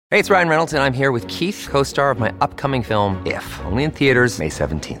Hey, it's Ryan Reynolds, and I'm here with Keith, co-star of my upcoming film, If, only in theaters May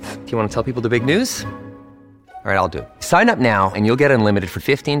 17th. Do you want to tell people the big news? All right, I'll do it. Sign up now and you'll get unlimited for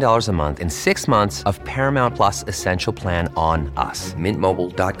 $15 a month and 6 months of Paramount Plus Essential Plan on us.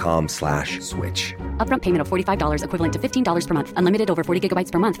 MintMobile.com/switch. Upfront payment of $45 equivalent to $15 per month. Unlimited over 40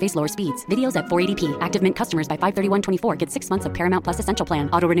 gigabytes per month. Face lower speeds. Videos at 480p. Active Mint customers by 531.24 get 6 months of Paramount Plus Essential Plan.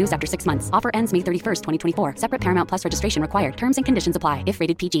 Auto renews after 6 months. Offer ends May 31st, 2024. Separate Paramount Plus registration required. Terms and conditions apply if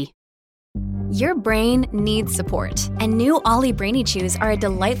rated PG. Your brain needs support, and new Ollie Brainy Chews are a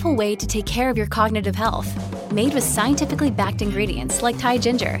delightful way to take care of your cognitive health. Made with scientifically backed ingredients like Thai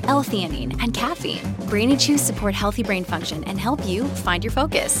ginger, L-theanine, and caffeine, Brainy Chews support healthy brain function and help you find your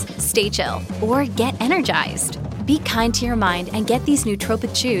focus, stay chill, or get energized. Be kind to your mind and get these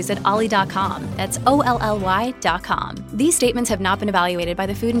nootropic chews at ollie.com. That's OLLY.com. These statements have not been evaluated by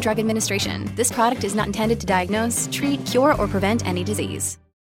the Food and Drug Administration. This product is not intended to diagnose, treat, cure, or prevent any disease.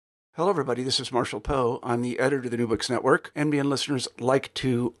 Hello, everybody. This is Marshall Poe. I'm the editor of the New Books Network. NBN listeners like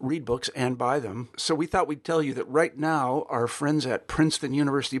to read books and buy them. So we thought we'd tell you that right now, our friends at Princeton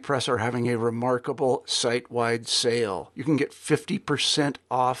University Press are having a remarkable site-wide sale. You can get 50%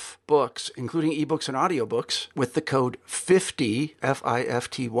 off books, including ebooks and audiobooks, with the code 50,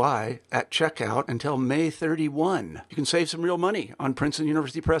 F-I-F-T-Y, at checkout until May 31. You can save some real money on Princeton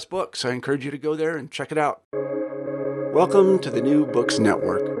University Press books. I encourage you to go there and check it out. Welcome to the New Books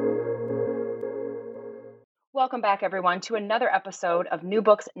Network. Welcome back, everyone, to another episode of New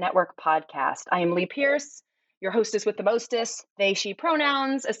Books Network podcast. I am Lee Pierce, your hostess with the mostest, they, she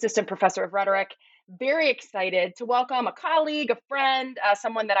pronouns, assistant professor of rhetoric. Very excited to welcome a colleague, a friend,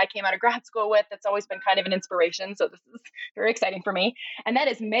 someone that I came out of grad school with that's always been kind of an inspiration. So this is very exciting for me. And that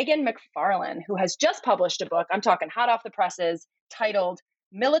is Megan McFarland, who has just published a book, I'm talking hot off the presses, titled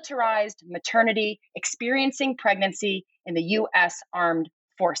Militarized Maternity, Experiencing Pregnancy in the U.S. Armed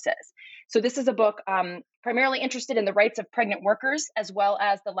Forces. So this is a book primarily interested in the rights of pregnant workers, as well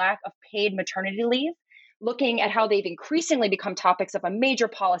as the lack of paid maternity leave, looking at how they've increasingly become topics of a major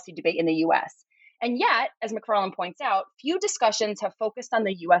policy debate in the U.S. And yet, as McFarland points out, few discussions have focused on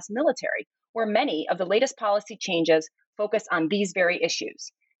the U.S. military, where many of the latest policy changes focus on these very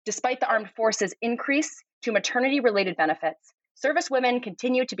issues. Despite the armed forces' increase to maternity-related benefits, service women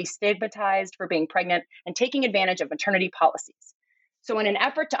continue to be stigmatized for being pregnant and taking advantage of maternity policies. So in an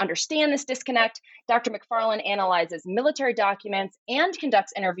effort to understand this disconnect, Dr. McFarland analyzes military documents and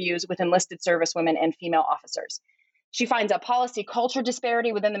conducts interviews with enlisted servicewomen and female officers. She finds a policy culture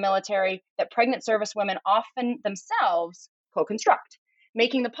disparity within the military that pregnant servicewomen often themselves co-construct,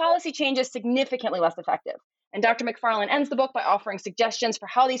 making the policy changes significantly less effective. And Dr. McFarland ends the book by offering suggestions for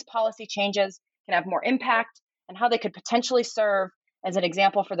how these policy changes can have more impact and how they could potentially serve as an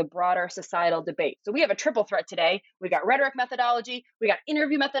example for the broader societal debate. So we have a triple threat today. We got rhetoric methodology, we got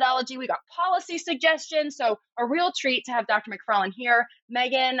interview methodology, we got policy suggestions. So a real treat to have Dr. McFarland here.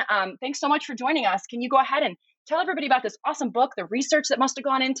 Megan, thanks so much for joining us. Can you go ahead and tell everybody about this awesome book, the research that must have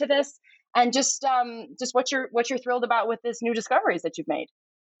gone into this, and just what you're thrilled about with this new discoveries that you've made?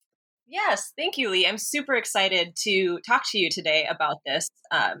 Yes, thank you, Lee. I'm super excited to talk to you today about this,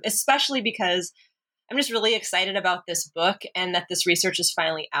 especially because I'm just really excited about this book and that this research is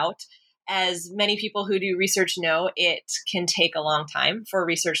finally out. As many people who do research know, it can take a long time for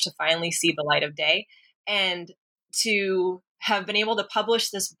research to finally see the light of day. And to have been able to publish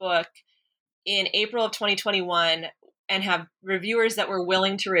this book in April of 2021 and have reviewers that were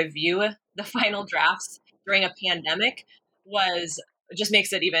willing to review the final drafts during a pandemic just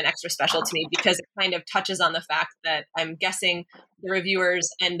makes it even extra special to me, because it kind of touches on the fact that I'm guessing the reviewers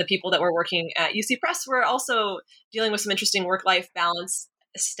and the people that were working at UC Press were also dealing with some interesting work-life balance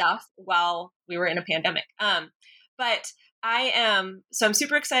stuff while we were in a pandemic. But I'm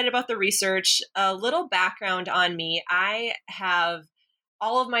super excited about the research. A little background on me.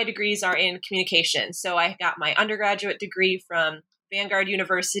 All of my degrees are in communication. So I got my undergraduate degree from Vanguard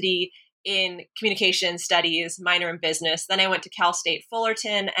University in communication studies, minor in business. Then I went to Cal State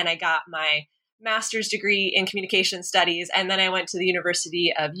Fullerton and I got my master's degree in communication studies. And then I went to the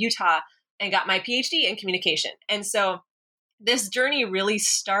University of Utah and got my PhD in communication. And so this journey really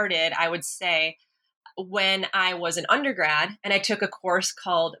started, I would say, when I was an undergrad and I took a course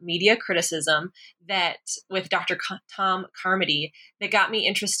called Media Criticism with Dr. Tom Carmody that got me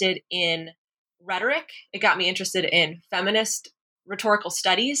interested in rhetoric. It got me interested in feminist rhetorical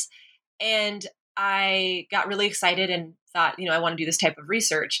studies. And I got really excited and thought, I want to do this type of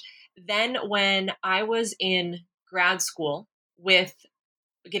research. Then when I was in grad school with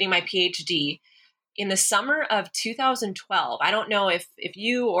getting my PhD in the summer of 2012, I don't know if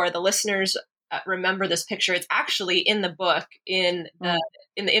you or the listeners remember this picture. It's actually in the book, in the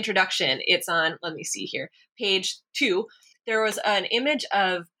introduction. It's on, let me see here, page 2. There was an image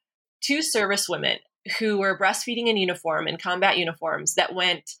of 2 service women who were breastfeeding in uniform, in combat uniforms, that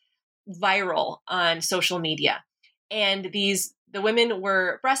went viral on social media. And the women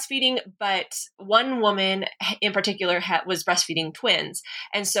were breastfeeding, but one woman in particular was breastfeeding twins.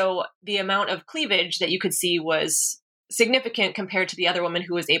 And so the amount of cleavage that you could see was significant compared to the other woman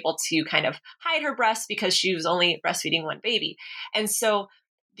who was able to kind of hide her breasts because she was only breastfeeding one baby. And so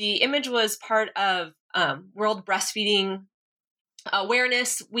the image was part of World Breastfeeding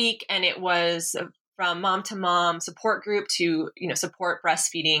Awareness Week, and it was from Mom to Mom support group to, support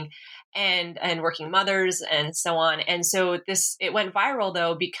breastfeeding and working mothers and so on. And so it went viral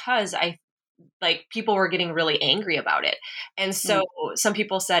though, because people were getting really angry about it. And so some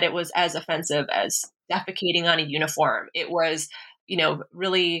people said it was as offensive as defecating on a uniform. It was,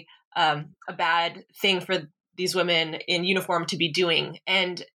 really a bad thing for these women in uniform to be doing.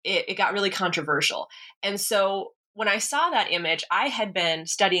 And it got really controversial. And so when I saw that image, I had been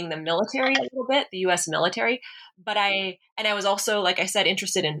studying the military a little bit, the U.S. military, but I was also, like I said,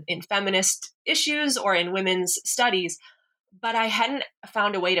 interested in feminist issues or in women's studies, but I hadn't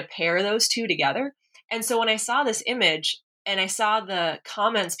found a way to pair those two together. And so when I saw this image and I saw the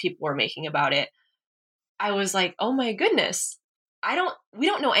comments people were making about it, I was like, oh my goodness, we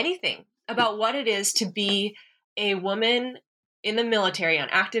don't know anything about what it is to be a woman in the military on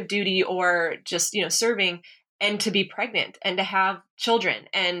active duty or just, serving, and to be pregnant and to have children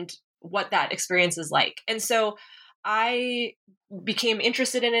and what that experience is like. And so I became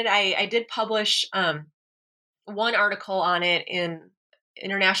interested in it. I did publish one article on it in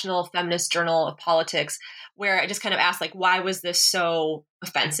International Feminist Journal of Politics, where I just kind of asked, why was this so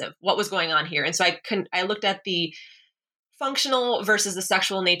offensive? What was going on here? And so I looked at the functional versus the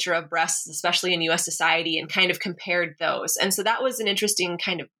sexual nature of breasts, especially in U.S. society, and kind of compared those. And so that was an interesting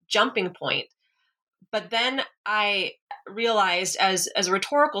kind of jumping point. But then I realized as a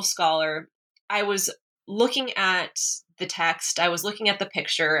rhetorical scholar, I was looking at the text, I was looking at the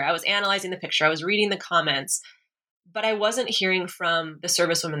picture, I was analyzing the picture, I was reading the comments, but I wasn't hearing from the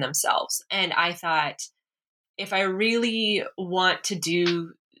servicewomen themselves. And I thought, if I really want to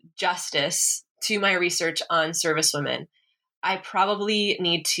do justice to my research on servicewomen, I probably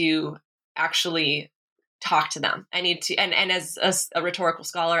need to actually talk to them. I need to, and as a rhetorical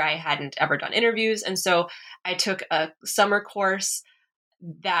scholar, I hadn't ever done interviews. And so I took a course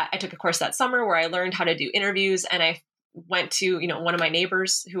that summer where I learned how to do interviews. And I went to, one of my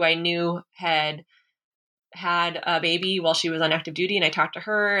neighbors who I knew had a baby while she was on active duty. And I talked to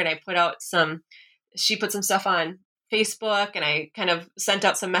her and she put some stuff on Facebook, and I kind of sent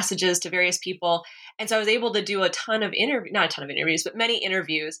out some messages to various people. And so I was able to do not a ton of interviews, but many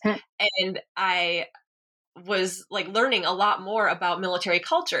interviews. And I was learning a lot more about military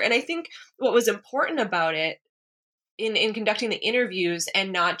culture. And I think what was important about it in conducting the interviews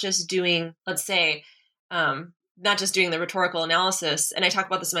and not just doing, let's say, not just doing the rhetorical analysis. And I talk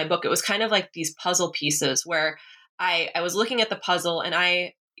about this in my book. It was kind of like these puzzle pieces where I was looking at the puzzle, and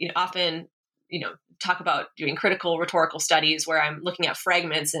I often talk about doing critical rhetorical studies where I'm looking at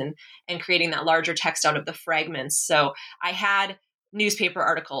fragments and creating that larger text out of the fragments. So I had newspaper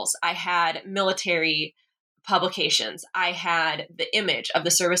articles, I had military publications, I had the image of the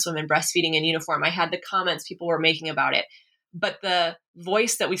servicewomen breastfeeding in uniform, I had the comments people were making about it. But the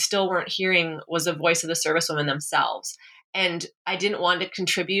voice that we still weren't hearing was the voice of the servicewomen themselves. And I didn't want to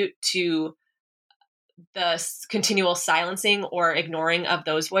contribute to the continual silencing or ignoring of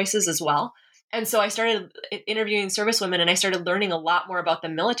those voices as well. And so I started interviewing servicewomen, and I started learning a lot more about the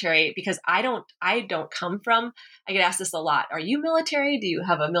military, because I don't come from, I get asked this a lot. Are you military? Do you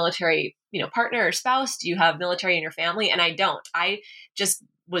have a military, partner or spouse? Do you have military in your family? And I don't. I just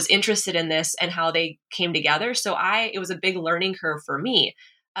was interested in this and how they came together. So it was a big learning curve for me.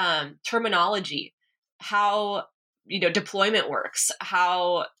 Terminology, how deployment works,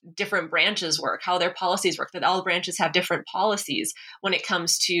 how different branches work, how their policies work, that all branches have different policies when it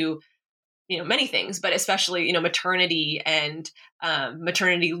comes to many things, but especially, maternity and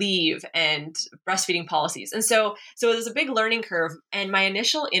maternity leave and breastfeeding policies. And so it was a big learning curve. And my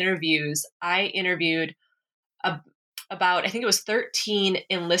initial interviews, I interviewed about, I think it was 13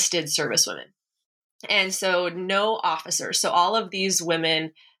 enlisted servicewomen. And so no officers. So all of these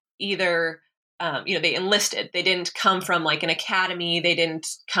women either, they enlisted. They didn't come from an academy. They didn't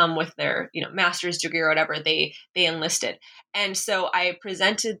come with their, master's degree or whatever. They enlisted. And so I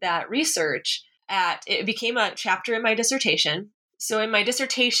presented that research it became a chapter in my dissertation. So in my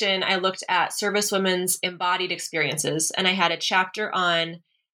dissertation, I looked at servicewomen's embodied experiences, and I had a chapter on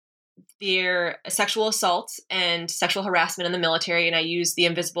their sexual assault and sexual harassment in the military. And I used The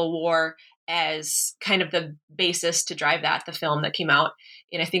Invisible War as kind of the basis to drive that, the film that came out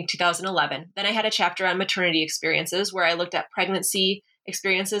in, I think, 2011. Then I had a chapter on maternity experiences where I looked at pregnancy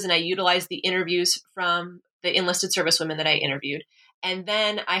experiences and I utilized the interviews from the enlisted servicewomen that I interviewed. And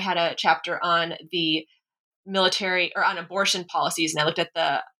then I had a chapter on the military or on abortion policies. And I looked at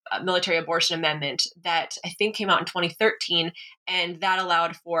the military abortion amendment that I think came out in 2013. And that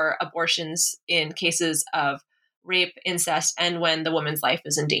allowed for abortions in cases of rape, incest, and when the woman's life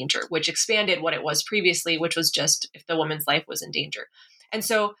is in danger, which expanded what it was previously, which was just if the woman's life was in danger. And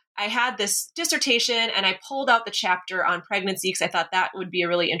so I had this dissertation and I pulled out the chapter on pregnancy because I thought that would be a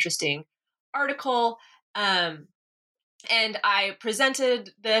really interesting article. And I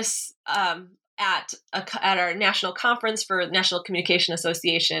presented this at our national conference for National Communication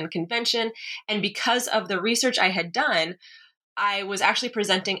Association convention. And because of the research I had done, I was actually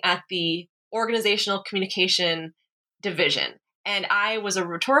presenting at the organizational communication division. And I was a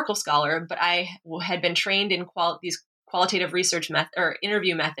rhetorical scholar, but I had been trained in these qualitative research or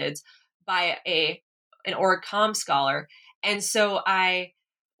interview methods by an OrgComm scholar. And so I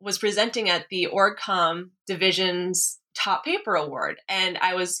was presenting at the OrgComm division's top paper award. And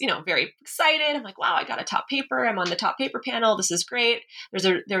I was, very excited. I'm like, wow, I got a top paper. I'm on the top paper panel. This is great.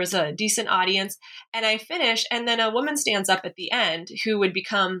 There was a decent audience. And I finish. And then a woman stands up at the end who would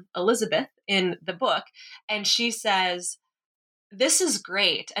become Elizabeth in the book. And she says, "This is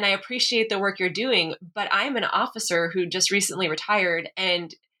great. And I appreciate the work you're doing, but I'm an officer who just recently retired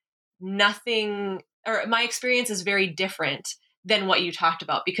and my experience is very different than what you talked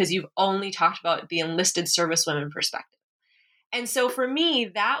about because you've only talked about the enlisted servicewomen perspective." And so for me,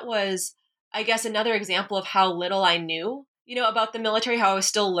 that was, I guess, another example of how little I knew, about the military, how I was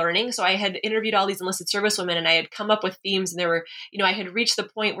still learning. So I had interviewed all these enlisted servicewomen and I had come up with themes and there were, I had reached the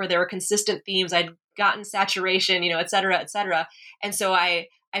point where there were consistent themes. I'd gotten saturation, et cetera, et cetera. And so I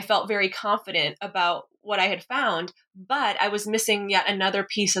felt very confident about what I had found, but I was missing yet another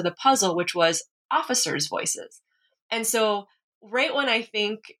piece of the puzzle, which was officers' voices. And so right when I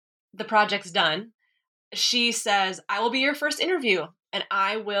think the project's done, she says, "I will be your first interview and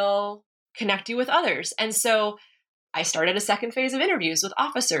I will connect you with others." And so I started a second phase of interviews with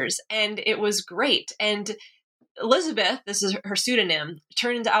officers and it was great. And Elizabeth, this is her pseudonym,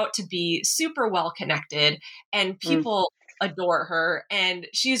 turned out to be super well connected and people adore her and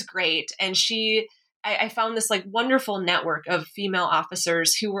she's great. And I found this like wonderful network of female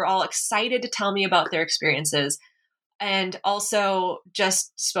officers who were all excited to tell me about their experiences and also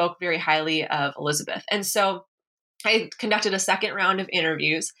just spoke very highly of Elizabeth. And so I conducted a second round of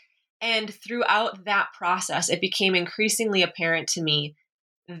interviews. And throughout that process, it became increasingly apparent to me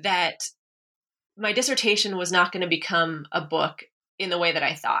that my dissertation was not going to become a book in the way that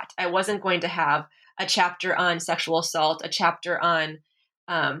I thought. I wasn't going to have a chapter on sexual assault, a chapter on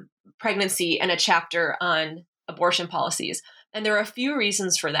pregnancy, and a chapter on abortion policies. And there are a few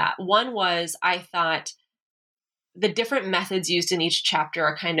reasons for that. One was I thought the different methods used in each chapter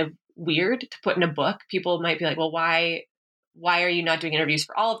are kind of weird to put in a book. People might be like, well, why are you not doing interviews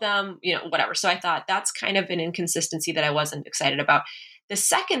for all of them? Whatever. So I thought that's kind of an inconsistency that I wasn't excited about. The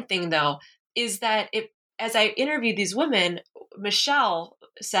second thing, though, is that as I interviewed these women, Michelle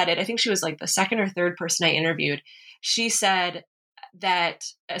said it. I think she was like the second or third person I interviewed. She said that,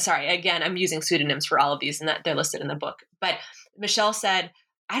 sorry, again, I'm using pseudonyms for all of these and that they're listed in the book. But Michelle said,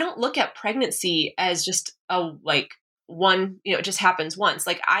 "I don't look at pregnancy as just it just happens once.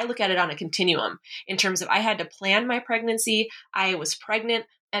 Like I look at it on a continuum in terms of I had to plan my pregnancy. I was pregnant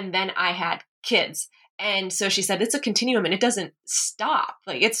and then I had kids." And so she said, it's a continuum and it doesn't stop.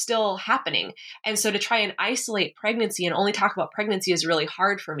 Like it's still happening. And so to try and isolate pregnancy and only talk about pregnancy is really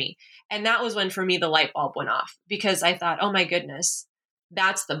hard for me. And that was when, for me, the light bulb went off because I thought, oh my goodness,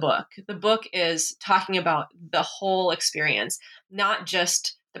 that's the book. The book is talking about the whole experience, not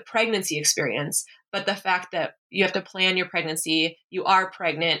just the pregnancy experience, but the fact that you have to plan your pregnancy, you are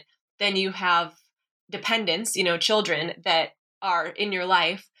pregnant, then you have dependents, children that are in your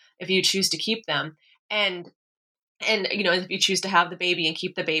life if you choose to keep them. And if you choose to have the baby and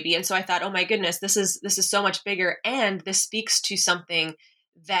keep the baby. And so I thought, oh my goodness, this is so much bigger. And this speaks to something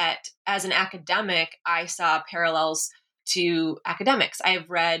that as an academic, I saw parallels to academics. I have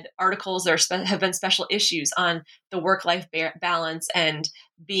read articles, there have been special issues on the work-life balance and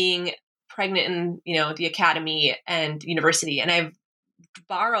being pregnant in, the academy and university. And I've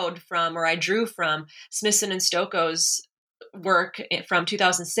I drew from Smithson and Stokoe's work from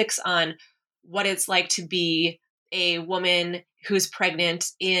 2006 on what it's like to be a woman who's pregnant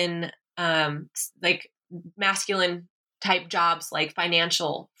in masculine type jobs like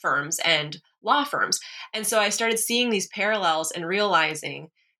financial firms and law firms. And so I started seeing these parallels and realizing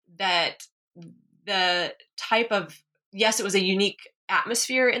that the type of, yes, it was a unique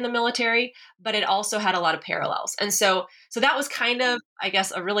atmosphere in the military, but it also had a lot of parallels. And so that was kind of, I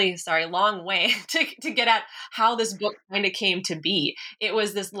guess, a really, long way to get at how this book kind of came to be. It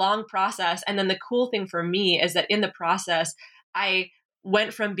was this long process. And then the cool thing for me is that in the process, I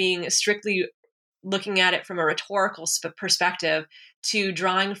went from being strictly looking at it from a rhetorical perspective to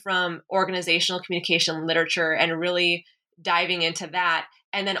drawing from organizational communication literature and really diving into that.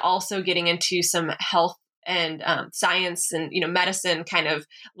 And then also getting into some health and science and medicine kind of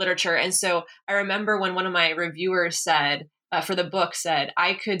literature. And so I remember when one of my reviewers said for the book said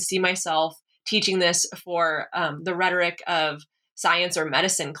I could see myself teaching this for the rhetoric of science or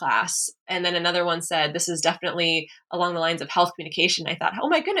medicine class. And then another one said this is definitely along the lines of health communication. I thought, oh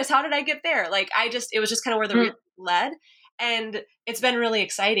my goodness, how did I get there? It was just kind of where the research led. And it's been really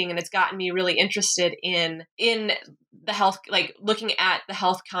exciting, and it's gotten me really interested in the health, looking at the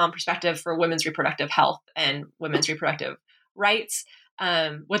health perspective for women's reproductive health and women's reproductive rights,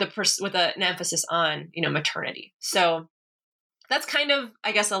 with an emphasis on maternity. So that's kind of,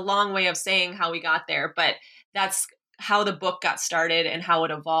 I guess, a long way of saying how we got there, but that's how the book got started and how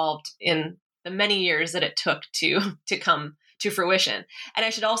it evolved in the many years that it took to come to fruition. And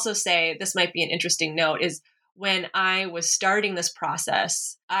I should also say, this might be an interesting note, is when I was starting this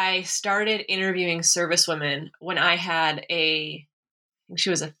process, I started interviewing servicewomen when I had I think she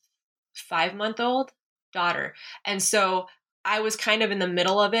was a 5-month-old daughter. And so I was kind of in the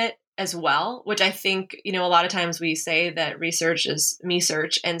middle of it as well, which I think, a lot of times we say that research is me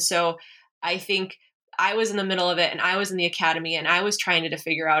search. And so I think I was in the middle of it, and I was in the academy, and I was trying to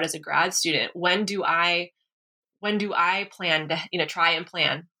figure out as a grad student, when do I plan to, try and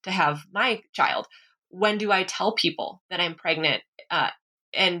plan to have my child? When do I tell people that I'm pregnant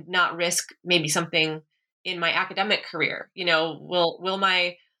and not risk maybe something in my academic career? Will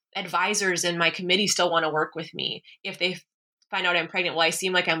my advisors and my committee still want to work with me if they find out I'm pregnant? Will I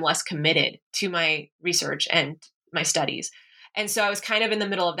seem like I'm less committed to my research and my studies? And so I was kind of in the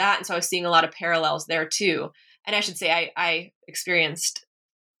middle of that. And so I was seeing a lot of parallels there too. And I should say I experienced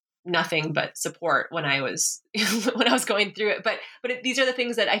nothing but support when I was going through it. But these are the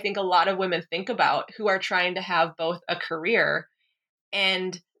things that I think a lot of women think about who are trying to have both a career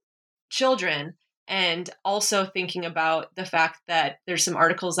and children, and also thinking about the fact that there's some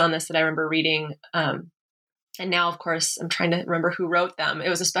articles on this that I remember reading. And now, of course, I'm trying to remember who wrote them. It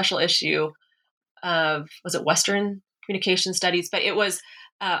was a special issue of, was it Western Communication Studies? But it was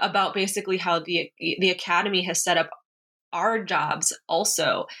about basically how the academy has set up our jobs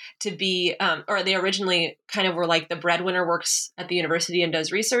also to be, or they originally kind of were like the breadwinner works at the university and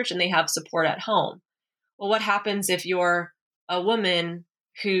does research, and they have support at home. Well, what happens if you're a woman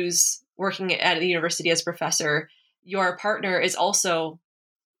who's working at the university as a professor? Your partner is also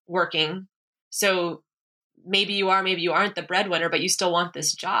working. So maybe you are, maybe you aren't the breadwinner, but you still want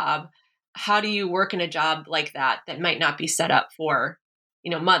this job. How do you work in a job like that might not be set up for,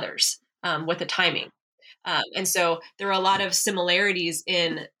 mothers with the timing? And so there are a lot of similarities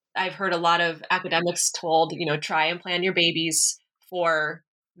I've heard a lot of academics told, try and plan your babies for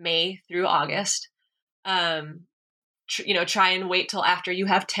May through August, try and wait till after you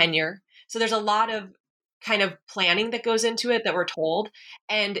have tenure. So there's a lot of kind of planning that goes into it that we're told.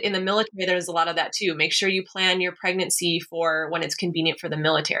 And in the military, there's a lot of that too. Make sure you plan your pregnancy for when it's convenient for the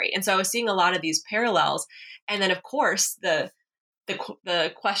military. And so I was seeing a lot of these parallels. And then of course, the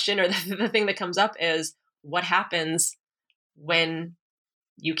question or the thing that comes up is, what happens when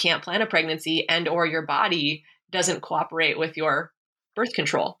you can't plan a pregnancy and or your body doesn't cooperate with your birth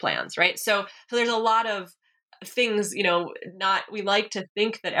control plans, right? So there's a lot of things, we like to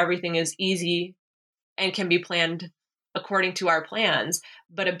think that everything is easy and can be planned according to our plans.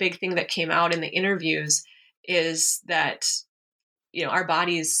 But a big thing that came out in the interviews is that, our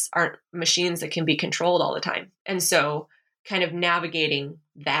bodies aren't machines that can be controlled all the time. And so kind of navigating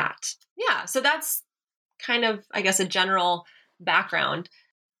that. Yeah. So that's kind of, I guess, a general background.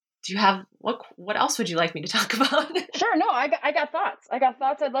 Do you have, what else would you like me to talk about? Sure. No, I got thoughts.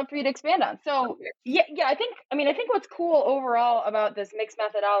 I'd love for you to expand on. So yeah, I think what's cool overall about this mixed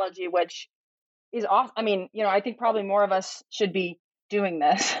methodology, which is awesome. I think probably more of us should be doing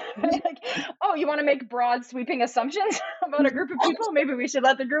this. Oh, you want to make broad sweeping assumptions about a group of people? Maybe we should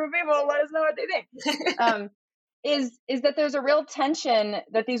let the group of people let us know what they think. Is that there's a real tension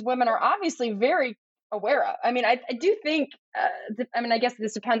that these women are obviously very aware of. I do think, I guess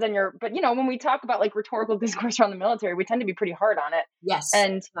this depends on but when we talk about rhetorical discourse around the military, we tend to be pretty hard on it. Yes.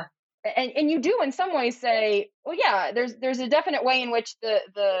 And And you do in some ways say, well, yeah, there's a definite way in which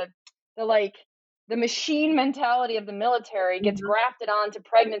the like the machine mentality of the military gets grafted onto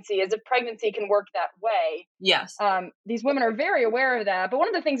pregnancy, as if pregnancy can work that way. Yes. These women are very aware of that. But one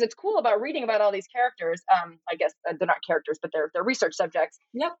of the things that's cool about reading about all these characters, I guess they're not characters, but they're research subjects,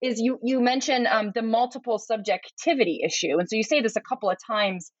 Yep. is you mention the multiple subjectivity issue. And so you say this a couple of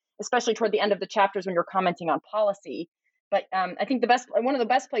times, especially toward the end of the chapters when you're commenting on policy. But I think one of the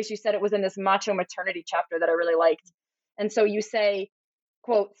best places you said it was in this macho maternity chapter that I really liked. And so you say,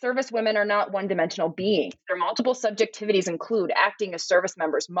 quote, service women are not one-dimensional beings. Their multiple subjectivities include acting as service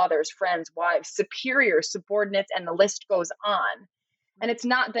members, mothers, friends, wives, superiors, subordinates, and the list goes on. And it's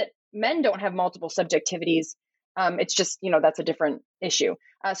not that men don't have multiple subjectivities. It's just, that's a different issue.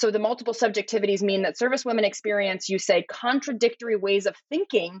 So the multiple subjectivities mean that service women experience, you say, contradictory ways of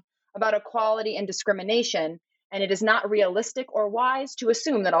thinking about equality and discrimination. And it is not realistic or wise to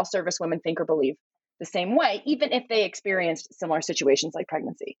assume that all service women think or believe the same way, even if they experienced similar situations like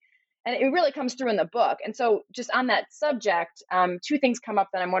pregnancy. And it really comes through in the book. And so just on that subject, two things come up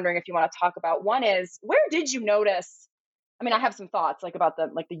that I'm wondering if you want to talk about. One is, where did you notice, I have some thoughts about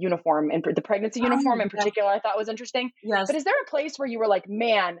the uniform and the pregnancy uniform in particular, I thought was interesting. Yes. But is there a place where you were like,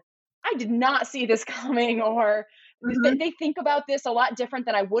 man, I did not see this coming, or they think about this a lot different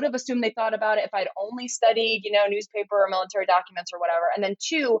than I would have assumed they thought about it if I'd only studied, newspaper or military documents or whatever. And then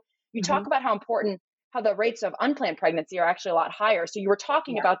two, you talk about how the rates of unplanned pregnancy are actually a lot higher. So you were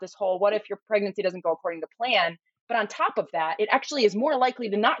talking about this whole, what if your pregnancy doesn't go according to plan? But on top of that, it actually is more likely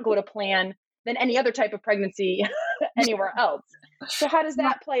to not go to plan than any other type of pregnancy anywhere else. So how does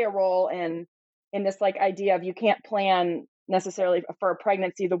that play a role in this idea of you can't plan necessarily for a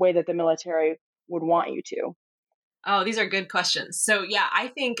pregnancy the way that the military would want you to? Oh, these are good questions. So yeah, I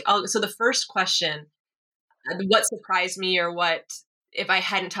think, so the first question, what surprised me, or what, if I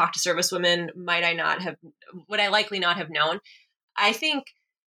hadn't talked to service women, would I likely not have known? I think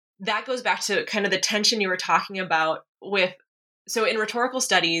that goes back to kind of the tension you were talking about so in rhetorical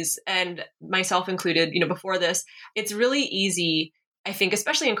studies, and myself included, before this, it's really easy, I think,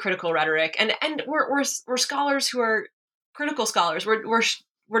 especially in critical rhetoric, and we're scholars who are critical scholars.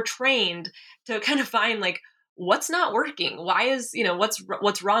 We're trained to kind of find what's not working. Why is,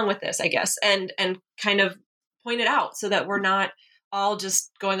 what's wrong with this, I guess, and kind of point it out so that we're not all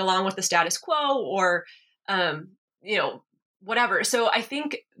just going along with the status quo or, whatever. So I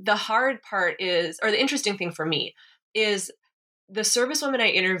think the hard part is, or the interesting thing for me is, the service women I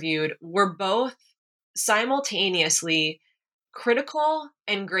interviewed were both simultaneously critical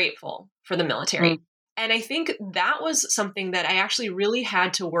and grateful for the military. And I think that was something that I actually really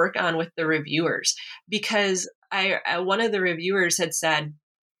had to work on with the reviewers, because one of the reviewers had said,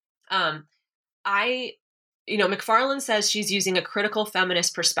 McFarland says she's using a critical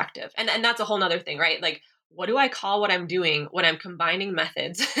feminist perspective. And that's a whole nother thing, right? What do I call what I'm doing when I'm combining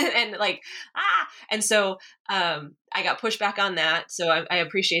methods? And and so I got pushback on that. So I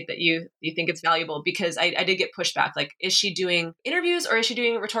appreciate that you think it's valuable, because I did get pushback. Is she doing interviews or is she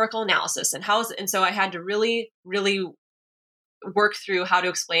doing rhetorical analysis? And so I had to really, really work through how to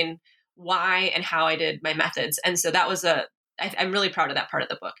explain why and how I did my methods. And so that was I'm really proud of that part of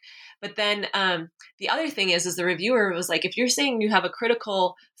the book. But then the other thing is the reviewer was like, if you're saying you have a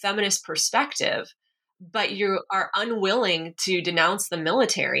critical feminist perspective, but you are unwilling to denounce the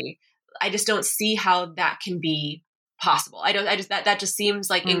military, I just don't see how that can be possible. That just seems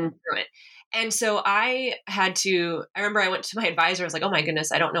incongruent. And so I remember I went to my advisor. I was like, oh my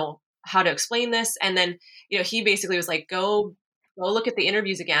goodness, I don't know how to explain this. And then, he basically was like, go look at the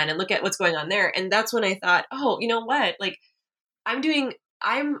interviews again and look at what's going on there. And that's when I thought, oh, you know what?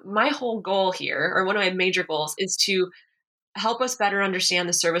 My whole goal here, or one of my major goals, is to help us better understand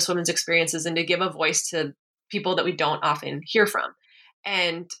the service women's experiences and to give a voice to people that we don't often hear from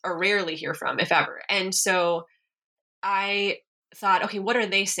or rarely hear from, if ever. And so I thought, okay, what are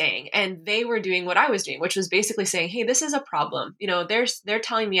they saying? And they were doing what I was doing, which was basically saying, hey, this is a problem. They're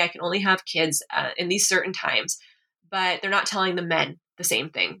telling me I can only have kids in these certain times, but they're not telling the men the same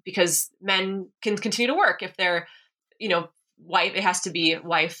thing, because men can continue to work if they're, wife. It has to be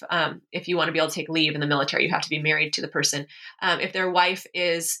wife. If you want to be able to take leave in the military, you have to be married to the person. If their wife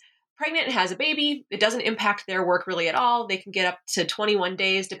is pregnant and has a baby, it doesn't impact their work really at all. They can get up to 21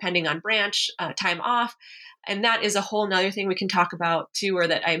 days, depending on branch, time off. And that is a whole nother thing we can talk about too, or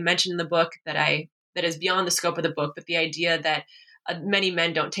that I mentioned in the book that is beyond the scope of the book, but the idea that many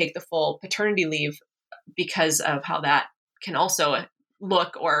men don't take the full paternity leave because of how that can also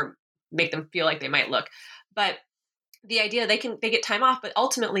look or make them feel like they might look. But the idea they get time off, but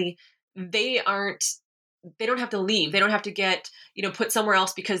ultimately they aren't they don't have to leave. They don't have to get, put somewhere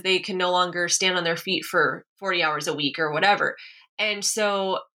else because they can no longer stand on their feet for 40 hours a week or whatever. And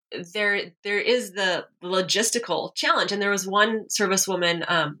so there is the logistical challenge. And there was one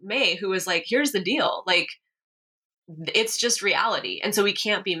servicewoman, May, who was like, here's the deal. Like, it's just reality. And so we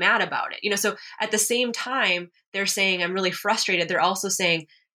can't be mad about it. So at the same time, they're saying, I'm really frustrated. They're also saying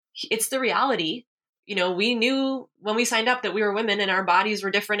it's the reality. We knew when we signed up that we were women and our bodies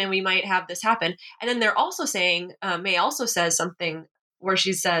were different and we might have this happen. And then they're also saying, May also says something where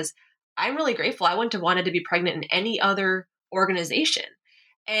she says, I'm really grateful. I wouldn't have wanted to be pregnant in any other organization.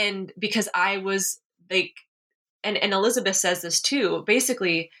 And because I was like, and Elizabeth says this too,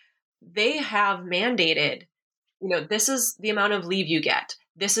 basically they have mandated, this is the amount of leave you get.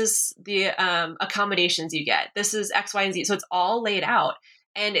 This is the accommodations you get. This is X, Y, and Z. So it's all laid out.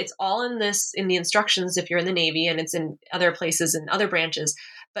 And it's all in the instructions if you're in the Navy, and it's in other places and other branches.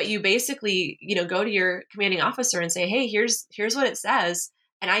 But you basically, go to your commanding officer and say, hey, here's what it says.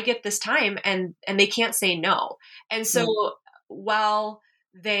 And I get this time, and they can't say no. And so while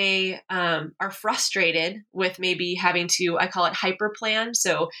they are frustrated with maybe having to, I call it hyper plan.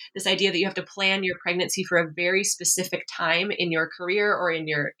 So this idea that you have to plan your pregnancy for a very specific time in your career or in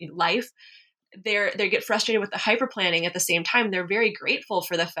your life, they get frustrated with the hyper planning. At the same time, they're very grateful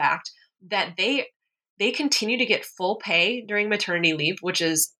for the fact that they continue to get full pay during maternity leave, which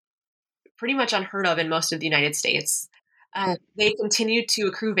is pretty much unheard of in most of the United States. They continue to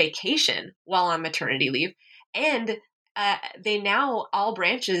accrue vacation while on maternity leave, and they now, all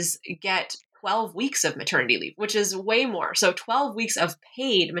branches get 12 weeks of maternity leave, which is way more. So 12 weeks of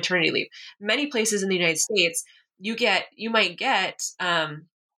paid maternity leave. Many places in the United States, you might get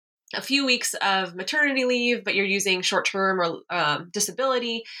a few weeks of maternity leave, but you're using short-term or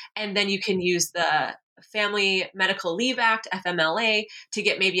disability, and then you can use the Family Medical Leave Act, FMLA, to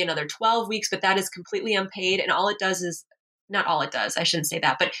get maybe another 12 weeks, but that is completely unpaid. And all it does is, not all it does, I shouldn't say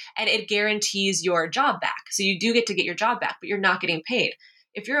that, and it guarantees your job back. So you do get to get your job back, but you're not getting paid.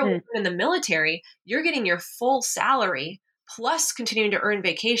 If you're a woman in the military, you're getting your full salary plus continuing to earn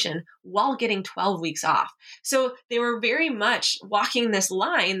vacation while getting 12 weeks off. So they were very much walking this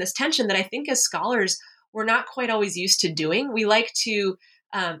line, this tension that I think as scholars, we're not quite always used to doing. We like to,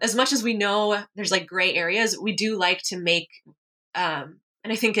 as much as we know there's like gray areas, we do like to make, and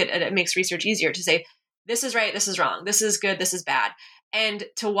I think it makes research easier to say, this is right, this is wrong, this is good, this is bad. And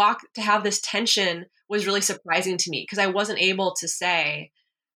to have this tension was really surprising to me because I wasn't able to say,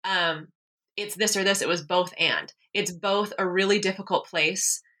 it's this or this. It was both and. It's both a really difficult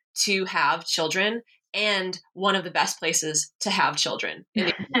place to have children and one of the best places to have children.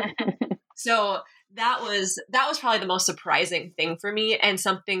 So that was probably the most surprising thing for me, and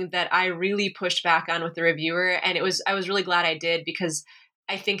something that I really pushed back on with the reviewer. And I was really glad I did, because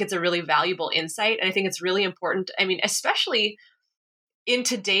I think it's a really valuable insight. And I think it's really important. I mean, especially in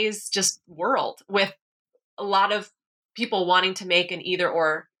today's just world with a lot of people wanting to make an either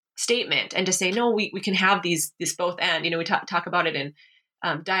or statement and to say, no, we can have this both and, we talk about it in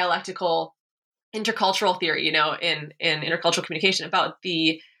dialectical intercultural theory, in intercultural communication, about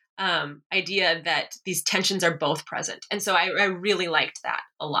the idea that these tensions are both present. And so I really liked that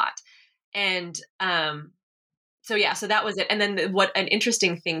a lot. And so that was it. And then what an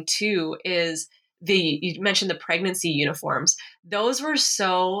interesting thing too is you mentioned the pregnancy uniforms. Those were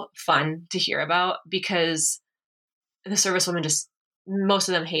so fun to hear about because the servicewomen most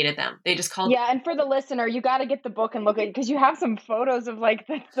of them hated them. They just called. Yeah. And for the listener, you got to get the book and look at it, because you have some photos of like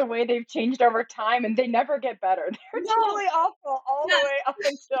the way they've changed over time, and they never get better. They're really awful all the way up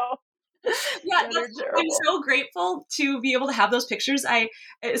until. I'm so grateful to be able to have those pictures.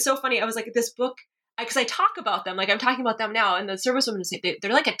 It's so funny. I was like, this book, because I talk about them, like I'm talking about them now, and the servicewomen say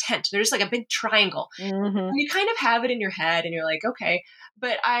they're like a tent. They're just like a big triangle. Mm-hmm. And you kind of have it in your head, and you're like, okay.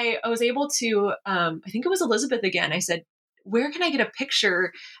 But I was able to, I think it was Elizabeth again. I said, where can I get a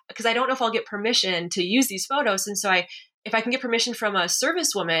picture? Because I don't know if I'll get permission to use these photos. And so if I can get permission from a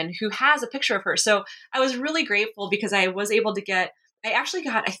servicewoman who has a picture of her. So I was really grateful because I was able to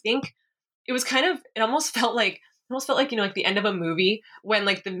I think it was it almost felt like, like the end of a movie when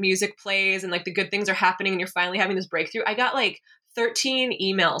like the music plays and like the good things are happening and you're finally having this breakthrough. I got like 13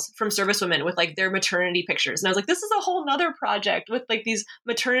 emails from servicewomen with like their maternity pictures. And I was like, this is a whole nother project with like these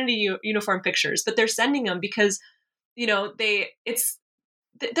maternity uniform pictures, but they're sending them because they're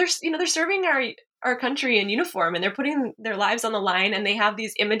serving our country in uniform, and they're putting their lives on the line, and they have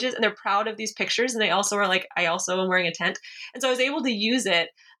these images and they're proud of these pictures. And they also are like, I also am wearing a tent. And so I was able to use it.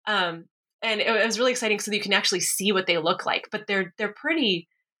 And it was really exciting so that you can actually see what they look like, but they're pretty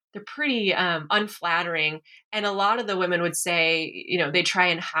they're pretty unflattering. And a lot of the women would say, they try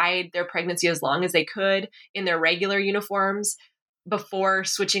and hide their pregnancy as long as they could in their regular uniforms before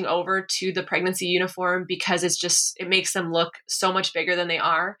switching over to the pregnancy uniform, because it makes them look so much bigger than they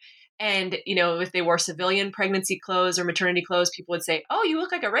are. And, if they wore civilian pregnancy clothes or maternity clothes, people would say, oh, you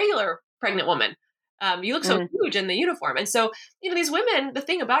look like a regular pregnant woman. You look so huge in the uniform. And so, these women, the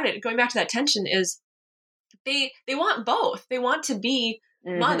thing about it, going back to that tension, is they want both. They want to be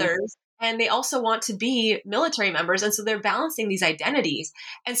mothers, and they also want to be military members. And so they're balancing these identities.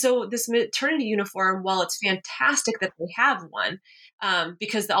 And so this maternity uniform, while it's fantastic that they have one,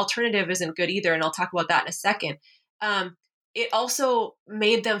 because the alternative isn't good either, and I'll talk about that in a second, it also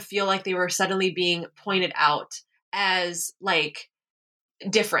made them feel like they were suddenly being pointed out as like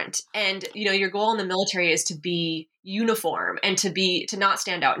different. And, your goal in the military is to be uniform and to not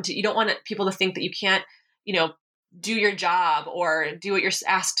stand out. And you don't want people to think that you can't, do your job or do what you're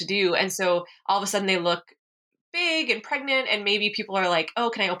asked to do. And so all of a sudden they look big and pregnant, and maybe people are like, oh,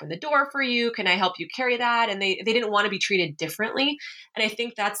 can I open the door for you? Can I help you carry that? And they didn't want to be treated differently. And I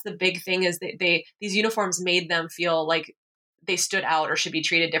think that's the big thing, is that these uniforms made them feel like they stood out or should be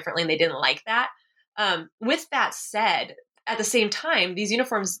treated differently. And they didn't like that. With that said, at the same time, these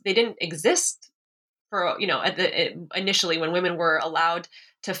uniforms, they didn't exist for, initially when women were allowed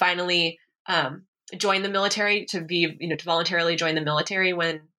to finally, join the military, to be, to voluntarily join the military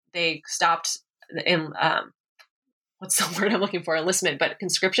when they stopped in, what's the word I'm looking for? Enlistment, but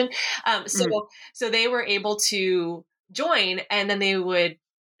conscription. So they were able to join, and then they were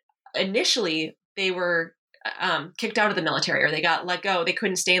kicked out of the military, or they got let go. They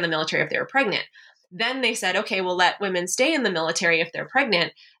couldn't stay in the military if they were pregnant. Then they said, okay, we'll let women stay in the military if they're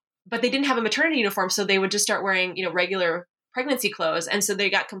pregnant, but they didn't have a maternity uniform. So they would just start wearing, regular pregnancy clothes. And so they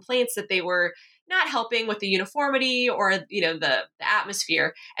got complaints that they were not helping with the uniformity or, the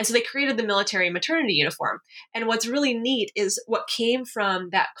atmosphere. And so they created the military maternity uniform. And what's really neat is what came from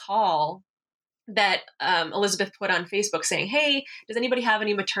that call that Elizabeth put on Facebook saying, hey, does anybody have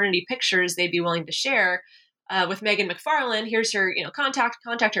any maternity pictures they'd be willing to share with Megan McFarland? Here's her,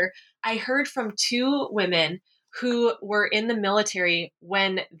 contact her. I heard from 2 women who were in the military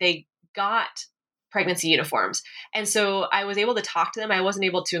when they got pregnancy uniforms. And so I was able to talk to them. I wasn't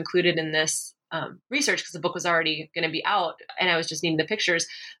able to include it in this research because the book was already going to be out and I was just needing the pictures.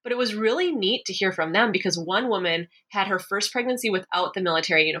 But it was really neat to hear from them, because one woman had her first pregnancy without the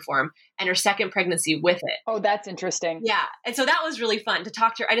military uniform and her second pregnancy with it. Oh, that's interesting. Yeah. And so that was really fun to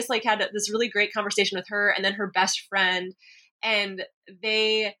talk to her. I just had this really great conversation with her and then her best friend. And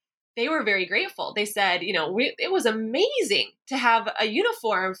they were very grateful. They said, it was amazing to have a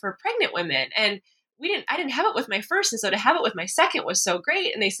uniform for pregnant women. And I didn't have it with my first. And so to have it with my second was so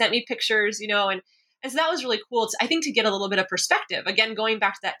great. And they sent me pictures, and so that was really cool. I think to get a little bit of perspective, again, going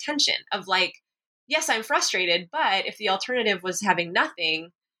back to that tension of like, yes, I'm frustrated, but if the alternative was having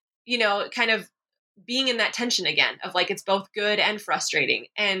nothing, kind of being in that tension again of like, it's both good and frustrating.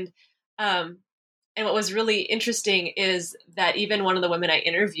 And what was really interesting is that even one of the women I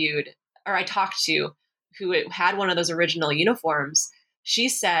interviewed or I talked to who had one of those original uniforms, she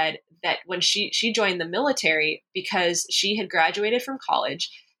said that when she joined the military because she had graduated from college,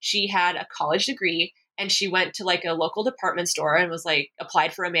 she had a college degree, and she went to like a local department store and was like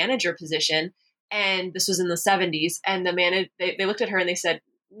applied for a manager position. And this was in the 70s. And they looked at her and they said,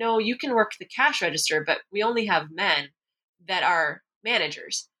 no, you can work the cash register, but we only have men that are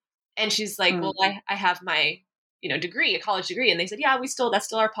managers. And she's like, well, I have my, degree, a college degree. And they said, yeah, that's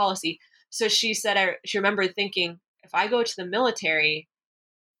still our policy. So she said, she remembered thinking, if I go to the military,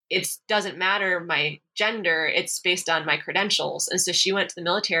 it doesn't matter my gender, it's based on my credentials. And so she went to the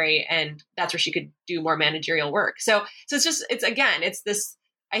military, and that's where she could do more managerial work. So it's this,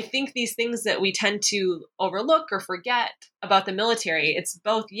 I think these things that we tend to overlook or forget about the military, it's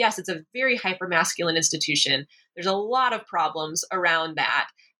both, yes, it's a very hyper-masculine institution. There's a lot of problems around that.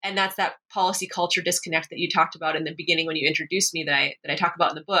 And that's that policy culture disconnect that you talked about in the beginning when you introduced me that I talk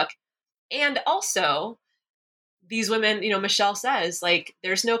about in the book. And also these women, Michelle says, like,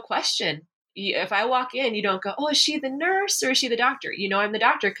 there's no question. If I walk in, you don't go, oh, is she the nurse or is she the doctor? I'm the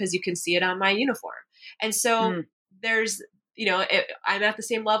doctor because you can see it on my uniform. And so there's, I'm at the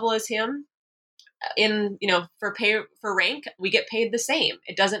same level as him in, for rank, we get paid the same.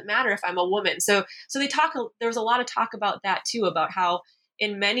 It doesn't matter if I'm a woman. So there's a lot of talk about that too, about how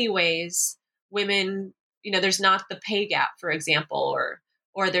in many ways women, there's not the pay gap, for example,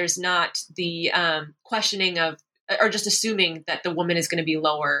 or there's not the questioning of, or just assuming that the woman is going to be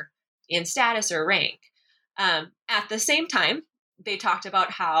lower in status or rank. At the same time, they talked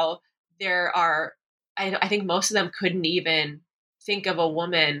about how there are, I think most of them couldn't even think of a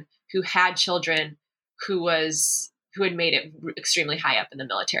woman who had children who had made it extremely high up in the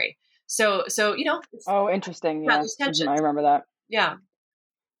military. So Oh, interesting. yeah, Yeah. there's tensions. I remember that. Yeah.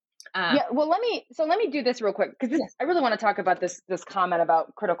 Yeah, well, let me do this real quick because I really want to talk about this comment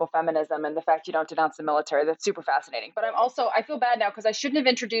about critical feminism and the fact you don't denounce the military. That's super fascinating. But I feel bad now because I shouldn't have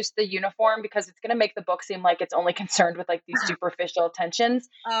introduced the uniform because it's going to make the book seem like it's only concerned with like these superficial tensions.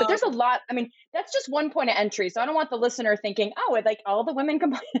 But there's a lot. I mean, that's just one point of entry. So I don't want the listener thinking, oh, like all the women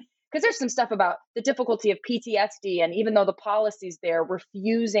complain. Because there's some stuff about the difficulty of PTSD, and even though the policies there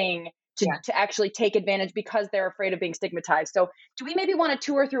refusing to actually take advantage because they're afraid of being stigmatized. So do we maybe want to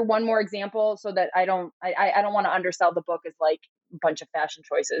tour through one more example so that I don't want to undersell the book as like a bunch of fashion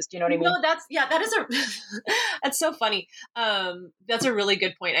choices. Do you know what I mean? No, that is that's so funny. That's a really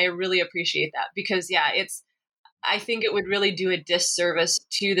good point. I really appreciate that because I think it would really do a disservice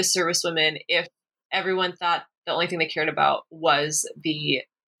to the servicewomen if everyone thought the only thing they cared about was the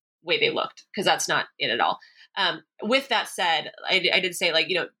way they looked, because that's not it at all. With that said, I did say,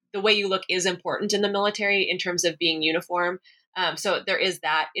 like, the way you look is important in the military in terms of being uniform. So there is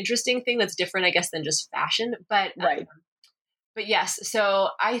that interesting thing that's different, I guess, than just fashion. But right. But yes, so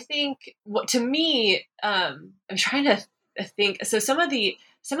I think to me, I'm trying to think. So some of the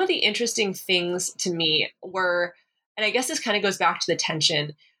interesting things to me were, and I guess this kind of goes back to the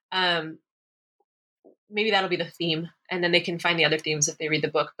tension. Maybe that'll be the theme, and then they can find the other themes if they read the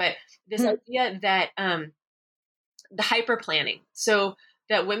book. But this idea that the hyper planning, so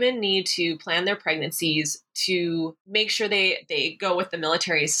that women need to plan their pregnancies to make sure they go with the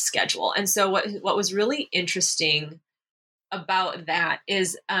military's schedule. And so what was really interesting about that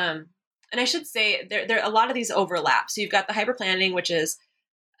is, and I should say there are a lot of these overlap. So you've got the hyper planning, which is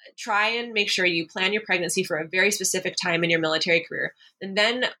try and make sure you plan your pregnancy for a very specific time in your military career. And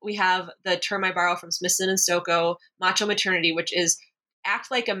then we have the term I borrow from Smithson and Soko, macho maternity, which is act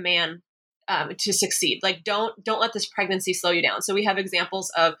like a man to succeed. Like, don't let this pregnancy slow you down. So we have examples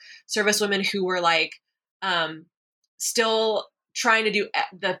of servicewomen who were like, still trying to do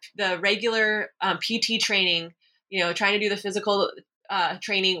the regular PT training, trying to do the physical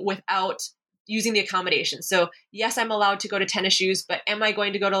training without using the accommodation. So yes, I'm allowed to go to tennis shoes, but am I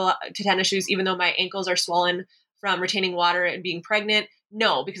going to go to tennis shoes even though my ankles are swollen from retaining water and being pregnant?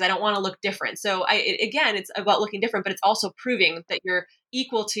 No, because I don't want to look different. So again, it's about looking different, but it's also proving that you're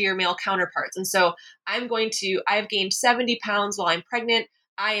equal to your male counterparts. And so I've gained 70 pounds while I'm pregnant.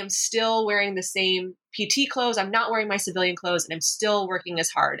 I am still wearing the same PT clothes. I'm not wearing my civilian clothes, and I'm still working as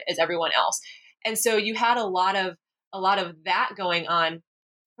hard as everyone else. And so you had a lot of that going on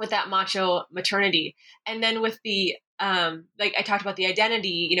with that macho maternity. And then with the, like I talked about the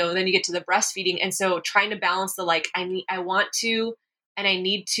identity, then you get to the breastfeeding. And so trying to balance the, like, I want to, and I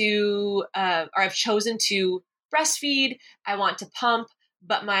need to, or I've chosen to breastfeed, I want to pump,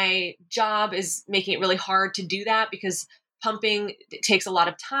 but my job is making it really hard to do that because pumping takes a lot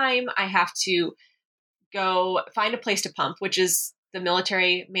of time. I have to go find a place to pump, which is the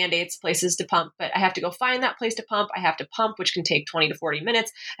military mandates places to pump, but I have to go find that place to pump. I have to pump, which can take 20 to 40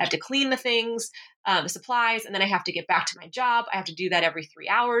 minutes. I have to clean the things, the supplies, and then I have to get back to my job. I have to do that every 3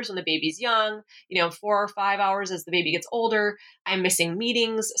 hours when the baby's young, 4 or 5 hours as the baby gets older. I'm missing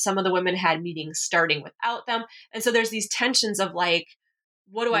meetings. Some of the women had meetings starting without them. And so there's these tensions of like,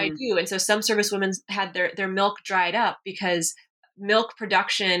 what do I do? And so some servicewomen had their milk dried up because milk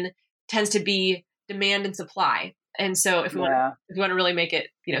production tends to be demand and supply. And so if we want to really make it,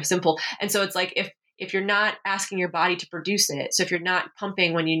 simple. And so it's like, if you're not asking your body to produce it, so if you're not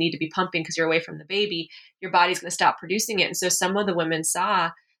pumping when you need to be pumping because you're away from the baby, your body's going to stop producing it. And so some of the women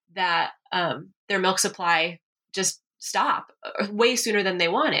saw that their milk supply just stop way sooner than they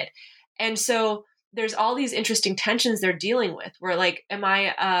wanted. And so there's all these interesting tensions they're dealing with where, like, I'm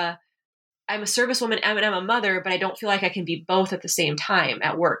a servicewoman and I'm a mother, but I don't feel like I can be both at the same time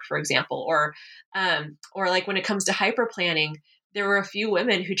at work, for example, or like when it comes to hyper planning, there were a few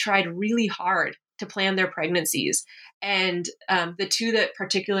women who tried really hard to plan their pregnancies. And the two that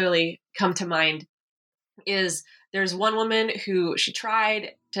particularly come to mind is there's one woman who she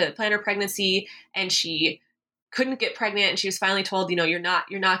tried to plan her pregnancy and she couldn't get pregnant. And she was finally told, you're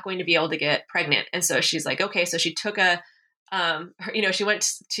not going to be able to get pregnant. And so she's like, okay, so she took she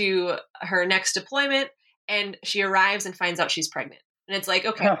went to her next deployment and she arrives and finds out she's pregnant. And it's like,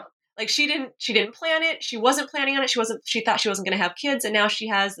 okay, like she didn't plan it. She wasn't planning on it. She thought she wasn't going to have kids. And now she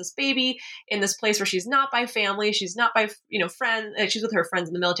has this baby in this place where she's not by family. She's not by, friends. She's with her friends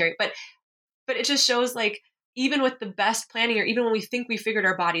in the military. But it just shows, like, even with the best planning, or even when we think we figured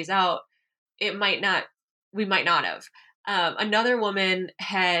our bodies out, we might not have. Another woman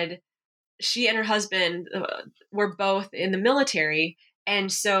she and her husband were both in the military.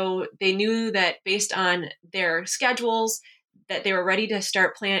 And so they knew that based on their schedules that they were ready to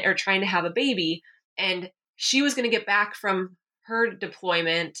start planning or trying to have a baby. And she was going to get back from her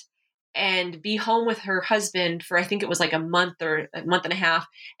deployment and be home with her husband for, I think it was like a month or a month and a half.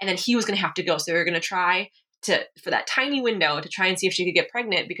 And then he was going to have to go. So they were going to try for that tiny window to try and see if she could get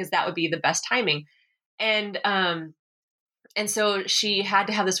pregnant, because that would be the best timing. And so she had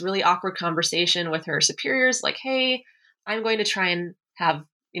to have this really awkward conversation with her superiors, like, hey, I'm going to try and have,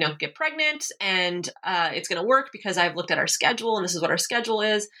 get pregnant, and it's going to work because I've looked at our schedule and this is what our schedule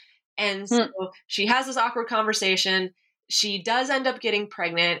is. And so she has this awkward conversation. She does end up getting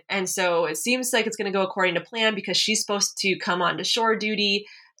pregnant. And so it seems like it's going to go according to plan, because she's supposed to come on to shore duty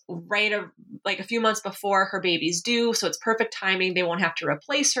like a few months before her baby's due. So it's perfect timing. They won't have to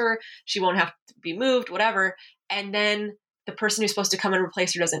replace her. She won't have to be moved, whatever. And then the person who's supposed to come and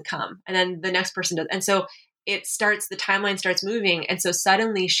replace her doesn't come. And then the next person does. And so the timeline starts moving. And so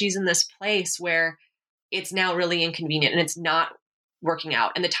suddenly she's in this place where it's now really inconvenient and it's not working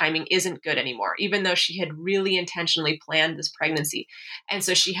out, and the timing isn't good anymore, even though she had really intentionally planned this pregnancy. And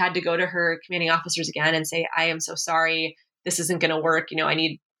so she had to go to her commanding officers again and say, I am so sorry, this isn't going to work. I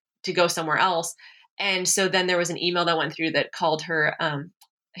need to go somewhere else. And so then there was an email that went through that called her, I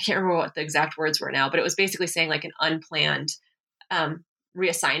can't remember what the exact words were now, but it was basically saying like an unplanned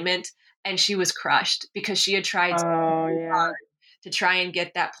reassignment. And she was crushed because she had tried hard to try and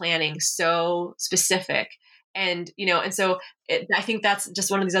get that planning so specific. And, and so I think that's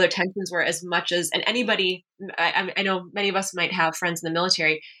just one of these other tensions where, as much as, and anybody, I know many of us might have friends in the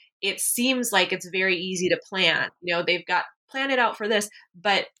military, it seems like it's very easy to plan. They've got planned it out for this,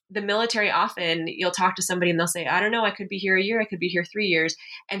 but the military, often you'll talk to somebody and they'll say, I don't know, I could be here a year, I could be here 3 years.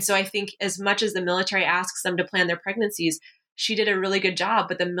 And so I think as much as the military asks them to plan their pregnancies, she did a really good job,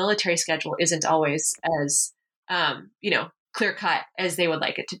 but the military schedule isn't always as, clear cut as they would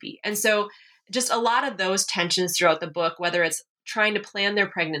like it to be. And so just a lot of those tensions throughout the book, whether it's trying to plan their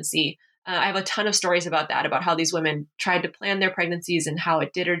pregnancy. I have a ton of stories about that, about how these women tried to plan their pregnancies and how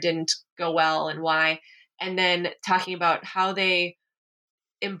it did or didn't go well and why. And then talking about how they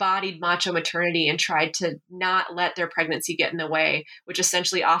embodied macho maternity and tried to not let their pregnancy get in the way, which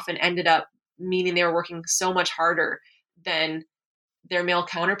essentially often ended up meaning they were working so much harder than their male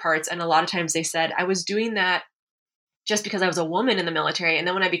counterparts. And a lot of times they said, I was doing that just because I was a woman in the military. And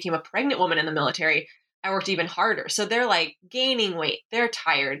then when I became a pregnant woman in the military, I worked even harder. So they're like gaining weight, they're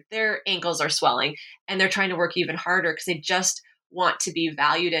tired, their ankles are swelling, and they're trying to work even harder because they just want to be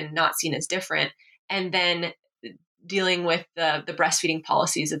valued and not seen as different. And then dealing with the breastfeeding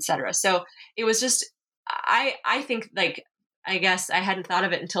policies, et cetera. So it was just, I think, like, I guess I hadn't thought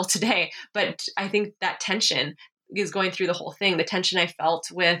of it until today, but I think that tension is going through the whole thing. The tension I felt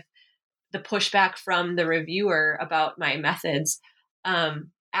with the pushback from the reviewer about my methods,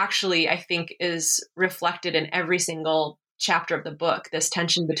 actually, I think is reflected in every single chapter of the book. This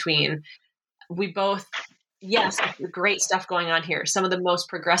tension between, we both, yes, great stuff going on here. Some of the most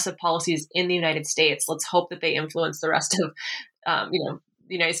progressive policies in the United States. Let's hope that they influence the rest of, the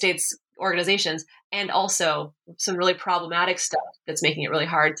United States organizations, and also some really problematic stuff that's making it really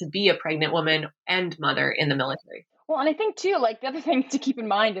hard to be a pregnant woman and mother in the military. Well, and I think too, like, the other thing to keep in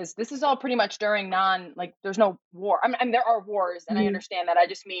mind is this is all pretty much during there's no war. I mean, there are wars, and I understand that. I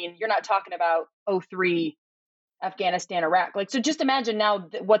just mean, you're not talking about 2003 Afghanistan, Iraq. Like, so just imagine now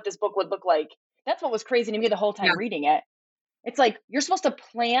what this book would look like. That's what was crazy to me the whole time reading it. It's like, you're supposed to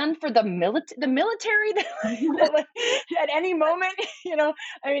plan for the military at any moment,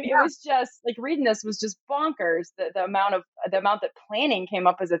 I mean, it was just like, reading this was just bonkers. The amount that planning came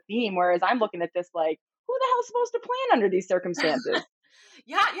up as a theme. Whereas I'm looking at this like, who the hell's supposed to plan under these circumstances?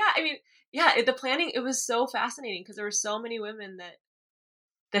 Yeah. I mean, the planning, it was so fascinating because there were so many women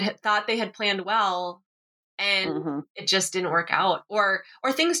that had thought they had planned well, and it just didn't work out, or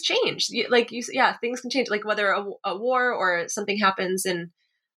things changed. Like things can change, like whether a war or something happens in,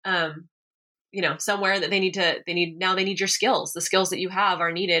 somewhere that they need your skills. The skills that you have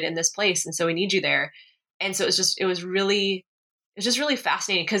are needed in this place. And so we need you there. And so it was just really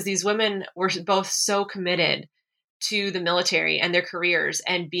fascinating because these women were both so committed to the military and their careers,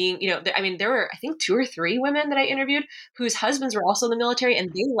 and being, there were, I think, 2 or 3 women that I interviewed whose husbands were also in the military,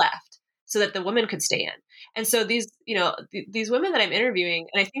 and they left so that the women could stay in. And so these women that I'm interviewing,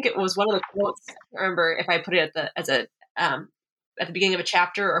 and I think it was one of the quotes, I can't remember if I put it at the beginning of a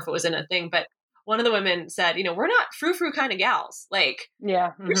chapter or if it was in a thing, but one of the women said, we're not frou-frou kind of gals. Like,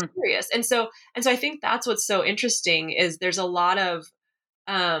 we're serious. And so I think that's what's so interesting is there's a lot of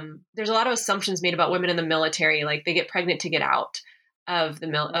assumptions made about women in the military. Like, they get pregnant to get out. of the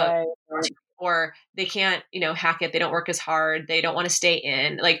Right. or they can't, hack it. They don't work as hard. They don't want to stay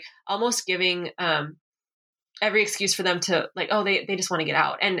in, like almost giving, every excuse for them to like, oh, they just want to get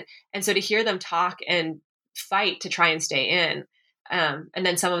out. And so to hear them talk and fight to try and stay in. And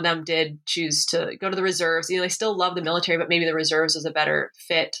then some of them did choose to go to the reserves. They still love the military, but maybe the reserves was a better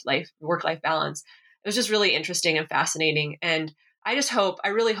fit, work-life balance. It was just really interesting and fascinating. And I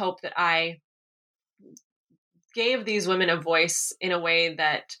really hope that I gave these women a voice in a way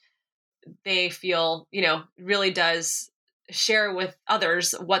that they feel, really does share with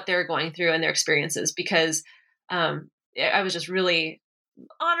others what they're going through and their experiences, because I was just really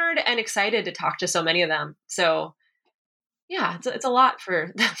honored and excited to talk to so many of them. So yeah, it's a lot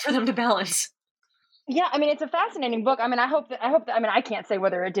for them to balance. Yeah, I mean, it's a fascinating book. I mean, I hope that, I mean, I can't say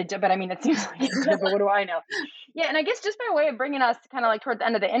whether it did, but I mean, it seems like it did, but what do I know? Yeah. And I guess just by way of bringing us kind of like towards the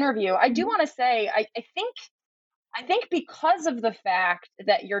end of the interview, I do want to say, I think because of the fact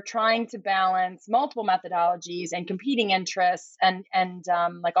that you're trying to balance multiple methodologies and competing interests and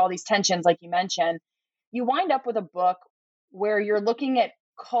like all these tensions, like you mentioned, you wind up with a book where you're looking at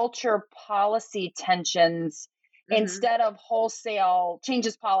culture policy tensions instead of wholesale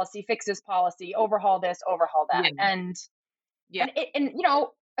changes policy, fixes policy, overhaul this, overhaul that. Yeah. And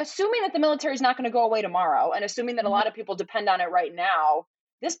assuming that the military is not going to go away tomorrow, and assuming that a lot of people depend on it right now,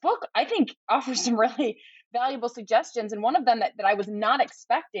 this book, I think, offers some really valuable suggestions. And one of them that I was not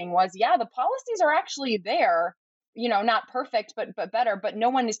expecting was, the policies are actually there, not perfect, but better, but no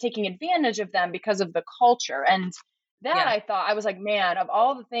one is taking advantage of them because of the culture. And that I thought, I was like, man, of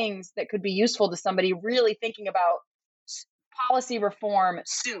all the things that could be useful to somebody really thinking about policy reform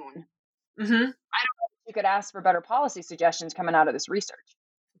soon, I don't know if you could ask for better policy suggestions coming out of this research.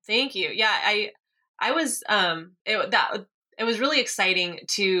 Thank you. Yeah, I was it was really exciting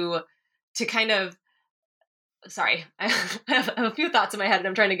to kind of. Sorry, I have a few thoughts in my head and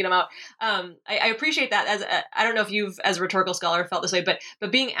I'm trying to get them out. I appreciate that. I don't know if you've, as a rhetorical scholar, felt this way,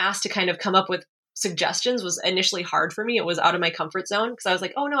 but being asked to kind of come up with suggestions was initially hard for me. It was out of my comfort zone because I was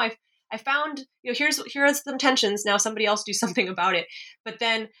like, oh no, I found, here are some tensions. Now somebody else do something about it. But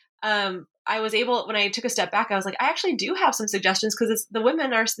then I was able, when I took a step back, I was like, I actually do have some suggestions because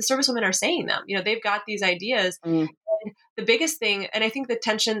the service women are saying them. They've got these ideas. And the biggest thing, and I think the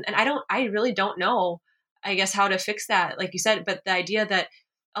tension, and I really don't know, I guess, how to fix that, like you said, but the idea that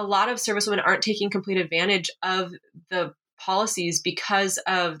a lot of servicewomen aren't taking complete advantage of the policies because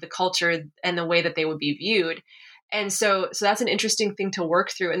of the culture and the way that they would be viewed. And so that's an interesting thing to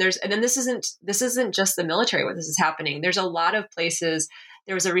work through. And then this isn't just the military where this is happening. There's a lot of places.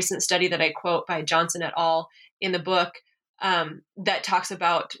 There was a recent study that I quote by Johnson et al. In the book that talks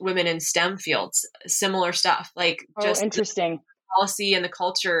about women in STEM fields, similar stuff, like just interesting policy and the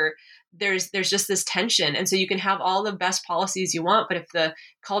culture. There's just this tension. And so you can have all the best policies you want, but if the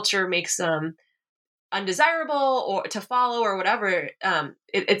culture makes them undesirable or to follow or whatever,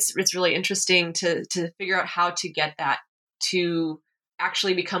 it's really interesting to figure out how to get that to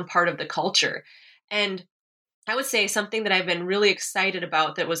actually become part of the culture. And I would say something that I've been really excited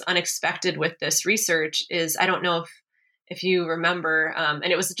about that was unexpected with this research is, I don't know if you remember, and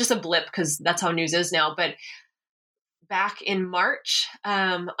it was just a blip because that's how news is now, but back in March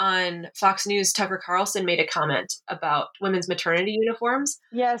on Fox News, Tucker Carlson made a comment about women's maternity uniforms.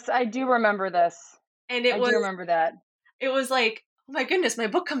 Yes, I do remember this. And I do remember that. It was like, oh my goodness, my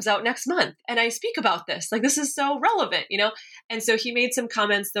book comes out next month and I speak about this. Like, this is so relevant, And so he made some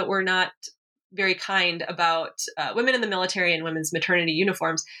comments that were not very kind about women in the military and women's maternity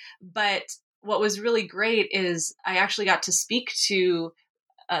uniforms. But what was really great is I actually got to speak to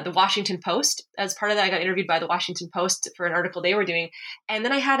the Washington Post. As part of that, I got interviewed by the Washington Post for an article they were doing. And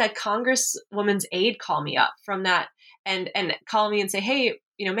then I had a congresswoman's aide call me up from that and call me and say, hey,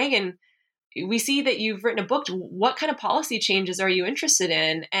 Megan, we see that you've written a book. What kind of policy changes are you interested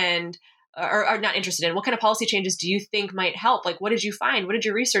in? And or not interested in? What kind of policy changes do you think might help? Like, what did you find? What did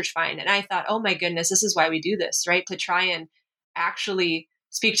your research find? And I thought, oh my goodness, this is why we do this, right? To try and actually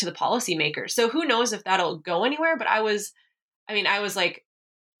speak to the policymakers. So who knows if that'll go anywhere? But I was like,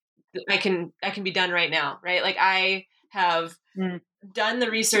 I can be done right now, right? Like, I have done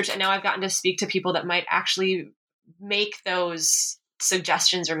the research and now I've gotten to speak to people that might actually make those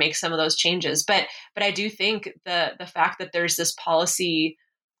suggestions or make some of those changes. But I do think the fact that there's this policy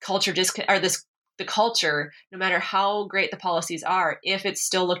culture the culture, no matter how great the policies are, if it's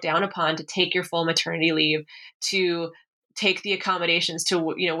still looked down upon to take your full maternity leave, to take the accommodations, to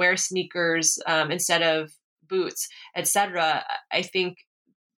wear sneakers instead of boots, etc. I think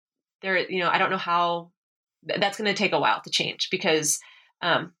there, I don't know how that's going to take a while to change because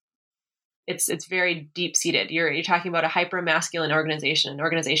it's very deep seated. You're talking about a hyper masculine organization, an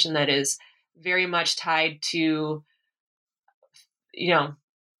organization that is very much tied to,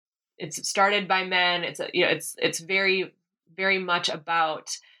 it's started by men. It's very, very much about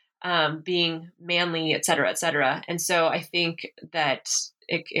being manly, et cetera, et cetera. And so I think that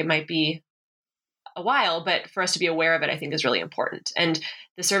it might be a while, but for us to be aware of it, I think is really important. And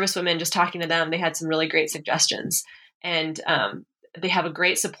the servicewomen, just talking to them, they had some really great suggestions, and they have a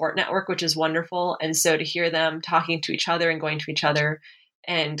great support network, which is wonderful. And so to hear them talking to each other and going to each other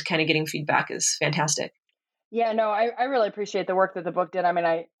and kind of getting feedback is fantastic. Yeah, no, I really appreciate the work that the book did. I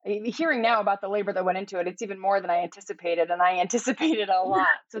mean, hearing now about the labor that went into it, it's even more than I anticipated, and I anticipated a lot.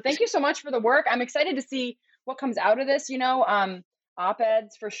 So thank you so much for the work. I'm excited to see what comes out of this,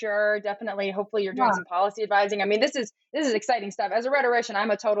 op-eds for sure. Definitely. Hopefully you're doing some policy advising. I mean, this is exciting stuff. As a rhetorician,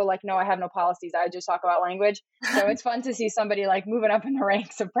 I'm a total, no, I have no policies. I just talk about language. So it's fun to see somebody moving up in the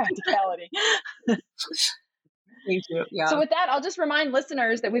ranks of practicality. Thank you. Yeah. So with that, I'll just remind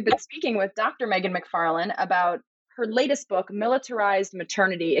listeners that we've been speaking with Dr. Megan McFarland about her latest book, Militarized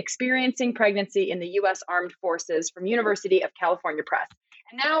Maternity: Experiencing Pregnancy in the U.S. Armed Forces, from University of California Press.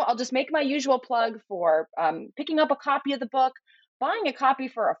 And now I'll just make my usual plug for picking up a copy of the book, buying a copy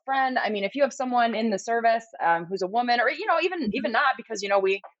for a friend. I mean, if you have someone in the service who's a woman, or, even not, because,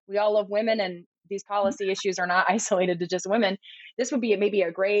 we all love women, and these policy issues are not isolated to just women. This would be maybe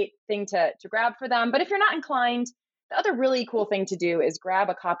a great thing to grab for them. But if you're not inclined, the other really cool thing to do is grab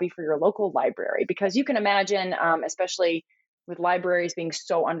a copy for your local library, because you can imagine, especially with libraries being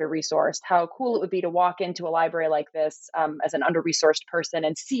so under-resourced, how cool it would be to walk into a library like this as an under-resourced person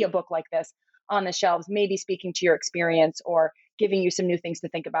and see a book like this on the shelves, maybe speaking to your experience or giving you some new things to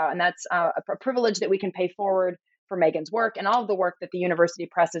think about. And that's a privilege that we can pay forward for Megan's work and all of the work that the university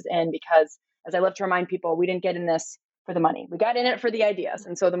press is in, because, as I love to remind people, we didn't get in this for the money. We got in it for the ideas.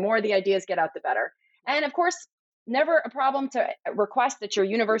 And so the more the ideas get out, the better. And of course, never a problem to request that your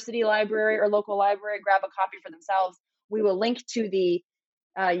university library or local library grab a copy for themselves. We will link to the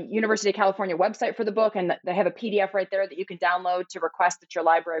University of California website for the book, and they have a PDF right there that you can download to request that your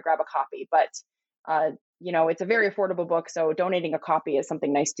library grab a copy. But, it's a very affordable book, so donating a copy is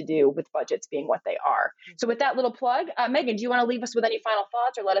something nice to do, with budgets being what they are. So with that little plug, Megan, do you want to leave us with any final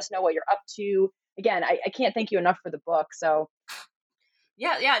thoughts, or let us know what you're up to? Again, I can't thank you enough for the book. So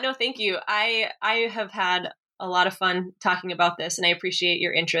yeah, no, thank you. I have had a lot of fun talking about this, and I appreciate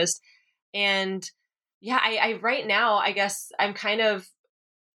your interest. And yeah, I right now, I guess I'm kind of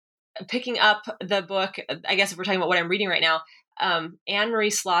picking up the book. I guess if we're talking about what I'm reading right now, Anne Marie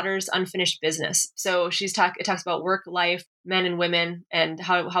Slaughter's Unfinished Business. So it talks about work, life, men and women, and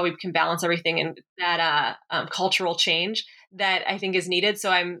how we can balance everything, and that cultural change that I think is needed.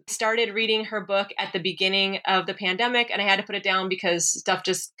 So I started reading her book at the beginning of the pandemic, and I had to put it down because stuff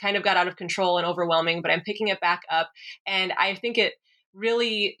just kind of got out of control and overwhelming, but I'm picking it back up. And I think it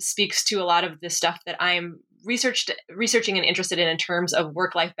really speaks to a lot of the stuff that I'm researching and interested in terms of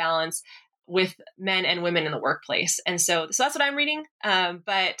work-life balance with men and women in the workplace. And so that's what I'm reading.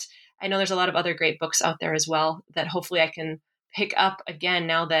 But I know there's a lot of other great books out there as well that hopefully I can pick up again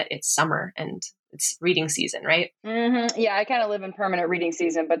now that it's summer and it's reading season, right? Mm-hmm. Yeah, I kind of live in permanent reading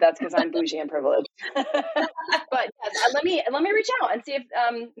season, but that's because I'm bougie and privileged. But yes, let me reach out and see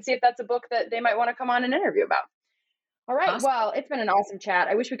if that's a book that they might want to come on and interview about. All right. Awesome. Well, it's been an awesome chat.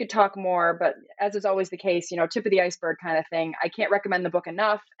 I wish we could talk more, but as is always the case, tip of the iceberg kind of thing. I can't recommend the book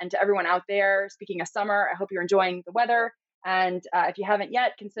enough. And to everyone out there, speaking of summer, I hope you're enjoying the weather. And if you haven't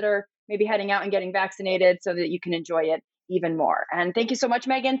yet, consider maybe heading out and getting vaccinated so that you can enjoy it even more. And thank you so much,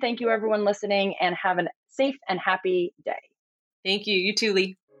 Megan. Thank you, everyone listening, and have a safe and happy day. Thank you. You too,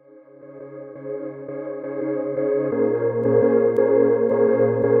 Lee.